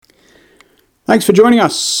Thanks for joining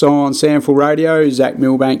us on SANFL Radio. Zac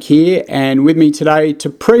Milbank here, and with me today to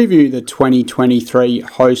preview the 2023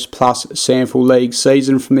 Hostplus SANFL League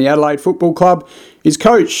season from the Adelaide Football Club is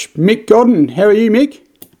Coach Mick Godden. How are you, Mick?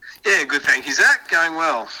 Yeah, good, thank you, Zac. Going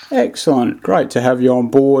well. Excellent. Great to have you on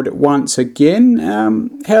board once again.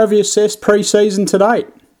 How have you assessed pre-season to date?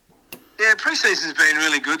 Yeah, pre-season's been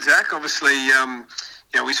really good, Zac. Obviously,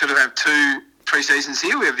 we sort of have two pre-seasons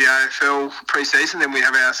here. We have the AFL pre-season, then we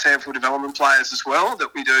have our SANFL development players as well that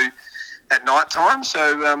we do at night time.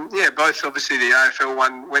 So, both obviously the AFL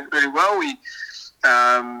one went really well. We,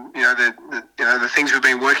 the things we've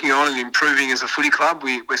been working on and improving as a footy club,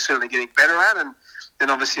 we're certainly getting better at. And then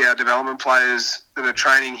obviously our development players that are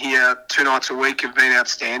training here 2 nights a week have been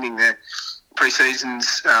outstanding. Their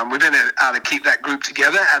pre-seasons, we've been able to keep that group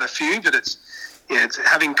together, had a few, but it's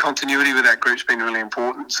having continuity with that group's been really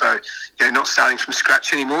important. So, not starting from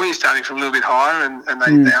scratch anymore. You're starting from a little bit higher, and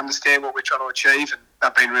they understand what we're trying to achieve, and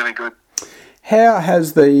they've been really good. How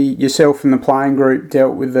has yourself and the playing group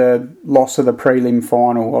dealt with the loss of the prelim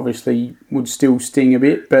final? Obviously, would still sting a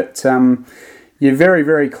bit, but you're very,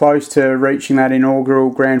 very close to reaching that inaugural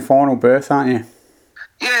grand final berth, aren't you?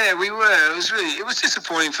 Yeah, we were. It was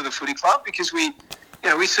disappointing for the footy club because we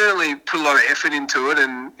certainly put a lot of effort into it,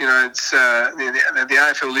 and it's the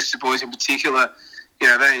AFL listed boys in particular.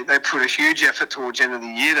 They put a huge effort towards the end of the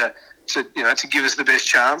year to give us the best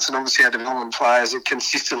chance, and obviously our development players are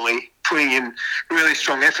consistently putting in really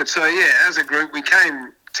strong effort. So as a group, we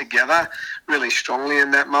came together really strongly in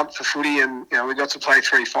that month for footy, and we got to play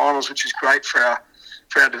 3 finals, which is great for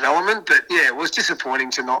our development. But it was disappointing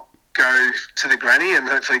to not go to the granny and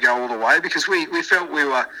hopefully go all the way, because we felt we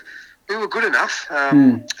were good enough.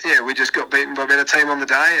 We just got beaten by a better team on the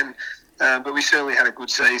day, and but we certainly had a good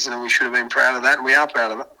season, and we should have been proud of that, and we are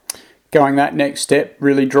proud of it. Going that next step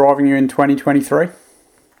really driving you in 2023?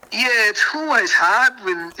 Yeah, it's always hard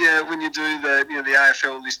when you do the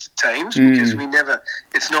AFL listed teams, because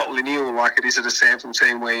it's not linear like it is at a SANFL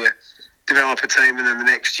team where you develop a team and then the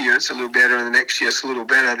next year it's a little better and the next year it's a little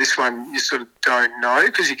better. This one you sort of don't know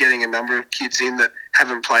because you're getting a number of kids in that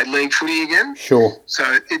haven't played league footy again. Sure.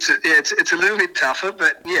 So it's a little bit tougher,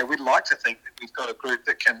 but we'd like to think that we've got a group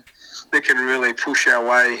that can really push our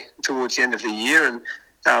way towards the end of the year, and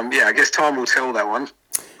I guess time will tell that one.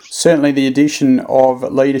 Certainly the addition of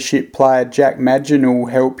leadership player Jack Milbank will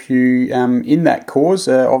help you in that cause.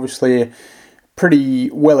 Obviously a pretty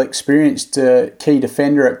well-experienced key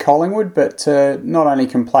defender at Collingwood, but not only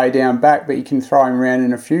can play down back, but you can throw him around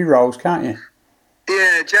in a few roles, can't you?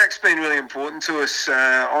 Yeah, Jack's been really important to us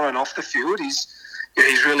on and off the field. He's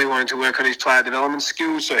really wanting to work on his player development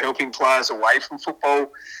skills, so helping players away from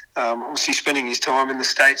football. Obviously spending his time in the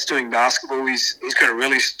States doing basketball. He's got a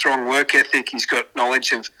really strong work ethic. He's got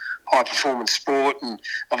knowledge of high-performance sport and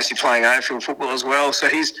obviously playing AFL football as well. So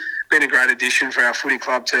he's been a great addition for our footy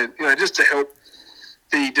club to, just to help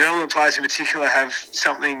the development players in particular have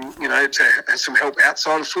something, to have some help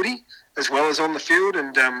outside of footy as well as on the field,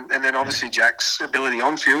 and then obviously Jack's ability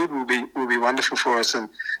on field will be wonderful for us, and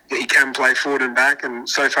he can play forward and back, and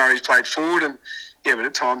so far he's played forward, and but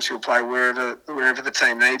at times he'll play wherever the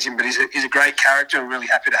team needs him. But he's a great character, and really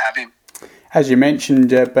happy to have him. As you mentioned,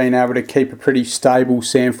 being able to keep a pretty stable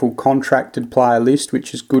SANFL contracted player list,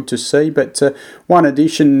 which is good to see. But one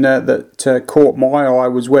addition that caught my eye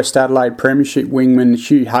was West Adelaide Premiership wingman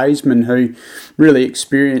Hugh Hazeman, who really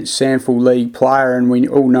experienced SANFL League player, and we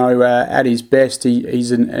all know at his best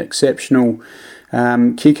he's an exceptional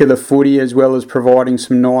kick of the footy, as well as providing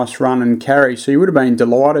some nice run and carry. So you would have been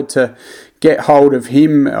delighted to get hold of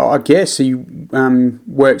him. I guess he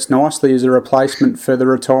works nicely as a replacement for the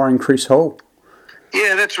retiring Chris Hall.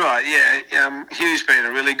 Yeah, that's right. Yeah, Hugh's been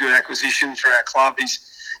a really good acquisition for our club.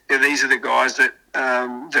 These are the guys that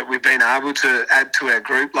we've been able to add to our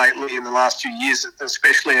group lately in the last few years,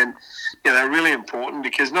 especially, and they're really important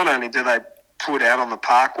because not only do they put out on the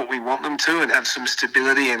park what we want them to and have some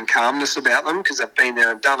stability and calmness about them because they've been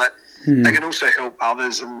there and done it, they can also help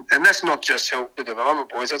others, and that's not just help the development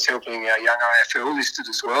boys, that's helping our young AFL listed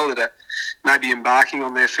as well that are maybe embarking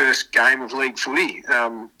on their first game of league footy.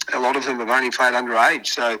 A lot of them have only played underage,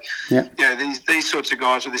 so these sorts of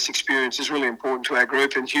guys with this experience is really important to our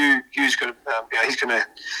group, and Hugh's got he's going to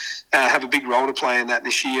have a big role to play in that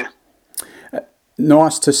this year.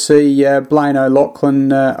 Nice to see Blaine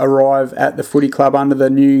O'Loughlin arrive at the footy club under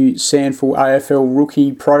the new SANFL AFL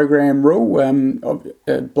rookie program rule.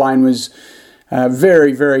 Blaine was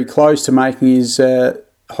very, very close to making his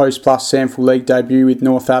Hostplus SANFL League debut with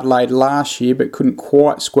North Adelaide last year, but couldn't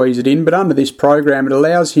quite squeeze it in. But under this program, it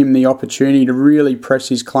allows him the opportunity to really press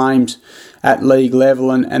his claims at league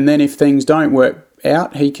level, and then if things don't work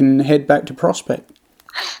out, he can head back to Prospect.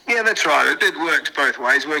 Yeah, that's right. It works both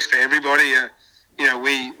ways. It works for everybody.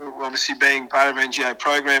 We obviously being part of an NGO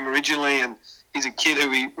program originally, and he's a kid who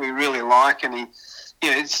we really like, and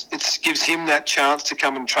it gives him that chance to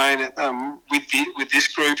come and train with this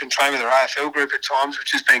group and train with our AFL group at times,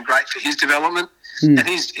 which has been great for his development. And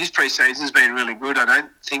his pre-season's been really good. I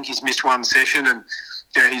don't think he's missed one session, and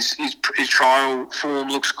his trial form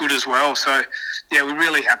looks good as well. So, we're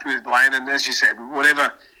really happy with Blaine. And as you said,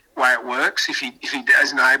 whatever way it works, if he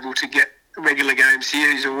isn't able to get regular games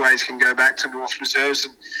here, he always can go back to North Reserves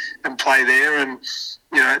and play there. And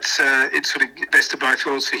it's sort of best of both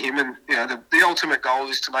worlds for him. And the ultimate goal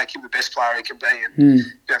is to make him the best player he can be. And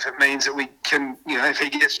if it means that we can, if he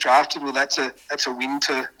gets drafted, well, that's a win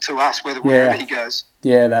to us, wherever he goes.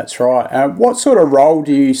 Yeah, that's right. What sort of role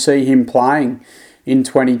do you see him playing in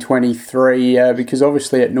 2023? Because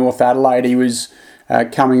obviously at North Adelaide he was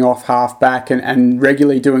coming off half-back and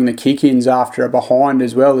regularly doing the kick-ins after a behind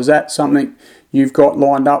as well. Is that something you've got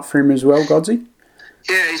lined up for him as well, Godsey?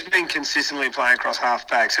 Yeah, he's been consistently playing across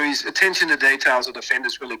half-back. So his attention to detail as a defender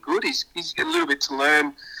is really good. He's got a little bit to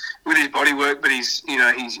learn with his body work, but he's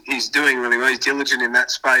doing really well. He's diligent in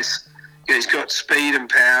that space. He's got speed and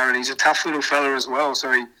power, and he's a tough little fella as well. So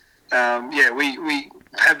we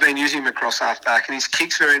have been using him across half-back, and his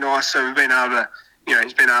kick's very nice, so we've been able to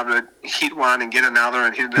he's been able to hit one and get another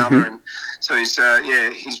and hit another. And so he's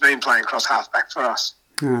been playing across halfback for us.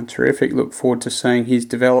 Oh, terrific. Look forward to seeing his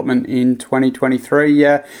development in 2023.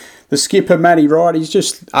 The skipper, Matty Wright, he's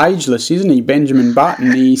just ageless, isn't he? Benjamin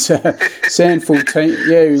Button. He's SANFL team.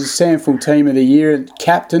 Yeah, he was SANFL Team of the Year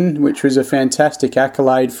captain, which was a fantastic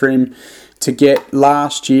accolade for him to get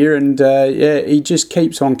last year. And he just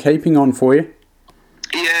keeps on keeping on for you.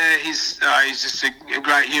 Yeah, he's just a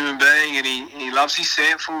great human being, and he loves his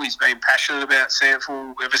SANFL. He's been passionate about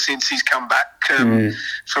SANFL ever since he's come back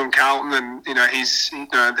from Carlton, and he's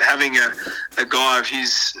having a guy of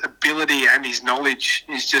his ability and his knowledge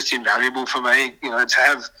is just invaluable for me.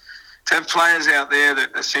 To have players out there that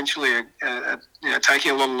essentially are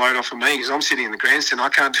taking a lot of load off of me, because I'm sitting in the grandstand, I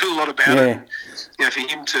can't do a lot about it. For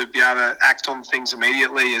him to be able to act on things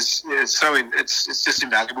immediately is it's just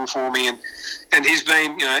invaluable for me. And he's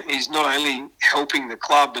been he's not only helping the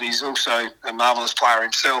club, but he's also a marvellous player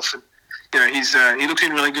himself. And he looks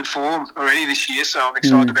in really good form already this year, so I'm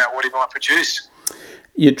excited about what he might produce.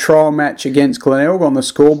 Your trial match against Glenelg on the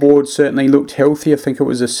scoreboard certainly looked healthy. I think it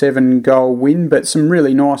was a 7-goal win, but some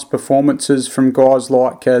really nice performances from guys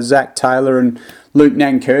like Zach Taylor and Luke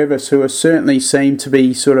Nankervis, who certainly seem to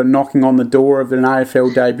be sort of knocking on the door of an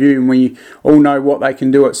AFL debut. And we all know what they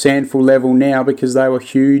can do at SANFL level now because they were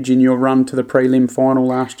huge in your run to the prelim final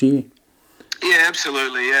last year. Yeah,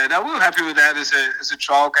 absolutely. Yeah, no, we were happy with that as a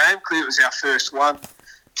trial game. Clearly, it was our first one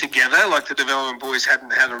together. Like the development boys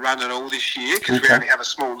hadn't had a run at all this year because we only have a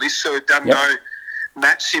small list, so we've done no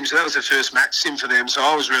match sim. So that was the first match sim for them. So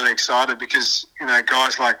I was really excited because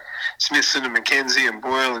guys like Smithson and McKenzie and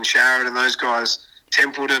Boyle and Sharrod and those guys,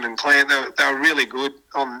 Templeton and Clant, they were really good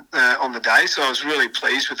on the day. So I was really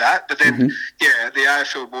pleased with that. But then, the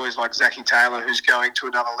AFL boys like Zachy Taylor, who's going to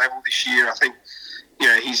another level this year, I think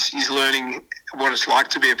he's learning what it's like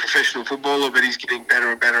to be a professional footballer, but he's getting better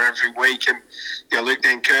and better every week. And Luke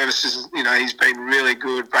Nankervis is, he's been really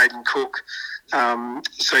good. Braden Cook.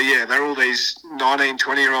 They're all these 19,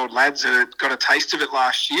 20-year-old lads that got a taste of it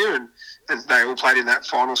last year, and they all played in that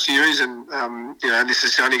final series. And this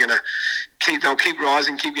is only going to they'll keep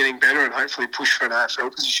rising, keep getting better, and hopefully push for an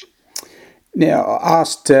AFL position. Now, I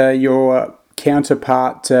asked your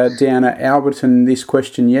counterpart down at Alberton this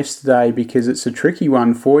question yesterday because it's a tricky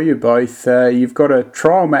one for you both. You've got a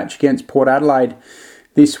trial match against Port Adelaide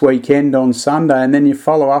this weekend on Sunday, and then you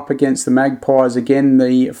follow up against the Magpies again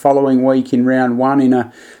the following week in round 1 in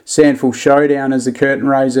a SANFL showdown as the curtain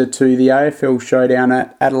raiser to the AFL showdown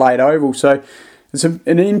at Adelaide Oval. So it's an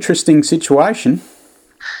interesting situation.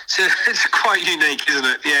 So it's quite unique, isn't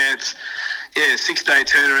it? Yeah, it's 6-day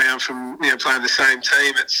turnaround from playing the same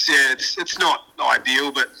team. It's not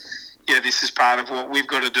ideal, but this is part of what we've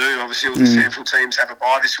got to do. Obviously, all the SANFL teams have a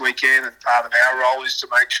bye this weekend, and part of our role is to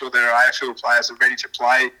make sure that our AFL players are ready to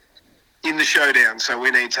play in the showdown. So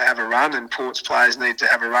we need to have a run, and Port's players need to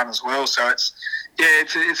have a run as well. So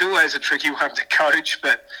it's always a tricky one to coach,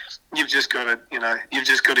 but you've just got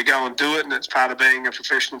to go and do it, and it's part of being a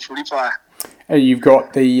professional footy player. You've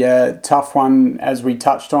got the tough one, as we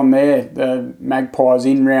touched on there, the Magpies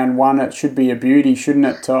in round 1. It should be a beauty, shouldn't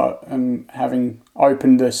it, having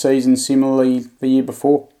opened the season similarly the year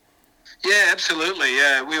before? Yeah, absolutely.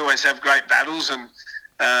 Yeah, we always have great battles, and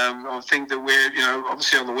I think that we're,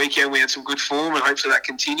 obviously on the weekend we had some good form, and hopefully that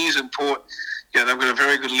continues. And Port, they've got a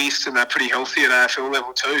very good list and they're pretty healthy at AFL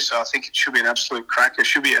level too. So I think it should be an absolute cracker. It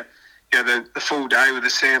should be the full day with the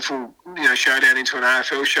SANFL showdown into an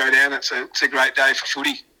AFL showdown. It's a great day for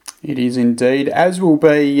footy. It is indeed, as will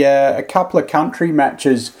be a couple of country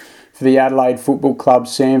matches for the Adelaide Football Club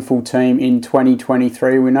SANFL team in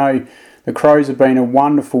 2023. We know the Crows have been a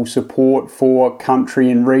wonderful support for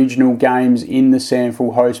country and regional games in the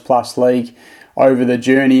SANFL Hostplus League over the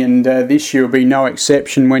journey, and this year will be no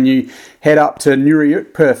exception when you head up to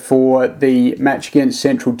Nurriutpa for the match against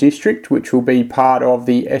Central District, which will be part of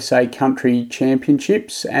the SA Country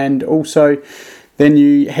Championships, and also then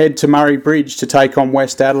you head to Murray Bridge to take on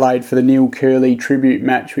West Adelaide for the Neil Curley tribute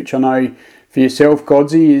match, which I know for yourself,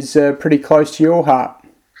 Godsey, is pretty close to your heart.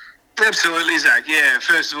 Absolutely, Zach. Yeah,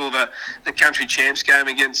 first of all, the country champs game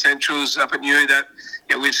against Centrals up at New, that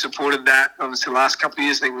we've supported that. Obviously, the last couple of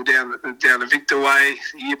years, I think we were down the Victor Way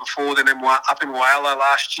the year before, then up in Whyalla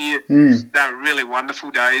last year. They were really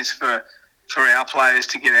wonderful days for our players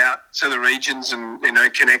to get out to the regions and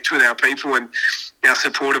connect with our people and our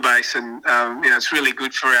supporter base, and it's really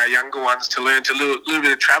good for our younger ones to learn to little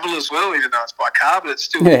bit of travel as well, even though it's by car, but it's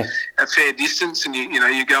still a fair distance, and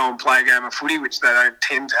you go and play a game of footy, which they don't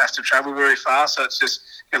tend to have to travel very far. So it's just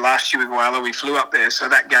last year with Whyalla we flew up there, so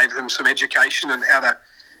that gave them some education on how to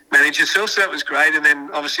manage yourself. So that was great, and then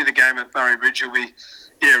obviously the game at Murray Bridge will be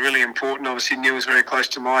really important. Obviously, Neil is very close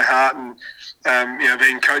to my heart, and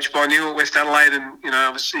being coached by Neil at West Adelaide, and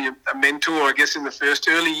obviously a mentor, I guess, in the first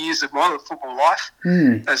early years of my football life.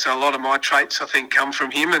 So a lot of my traits, I think, come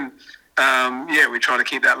from him, and we try to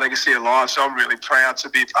keep that legacy alive. So I'm really proud to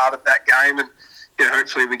be a part of that game, and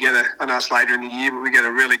hopefully we get I know it's later in the year, but we get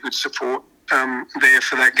a really good support there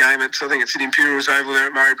for that game. I think it's at Imperial's Oval there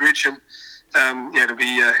at Murray Bridge, and it'll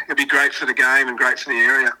be great for the game and great for the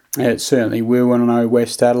area. Yeah, it certainly will, and I know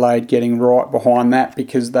West Adelaide getting right behind that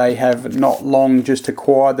because they have not long just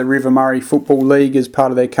acquired the River Murray Football League as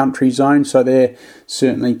part of their country zone, so they're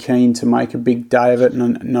certainly keen to make a big day of it,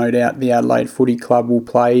 and no doubt the Adelaide Footy Club will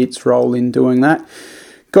play its role in doing that.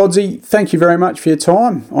 Godsey, thank you very much for your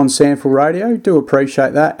time on SANFL Radio. Do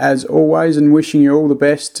appreciate that as always, and wishing you all the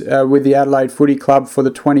best with the Adelaide Footy Club for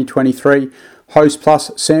the 2023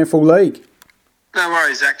 Hostplus SANFL League. No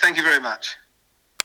worries, Zach. Thank you very much.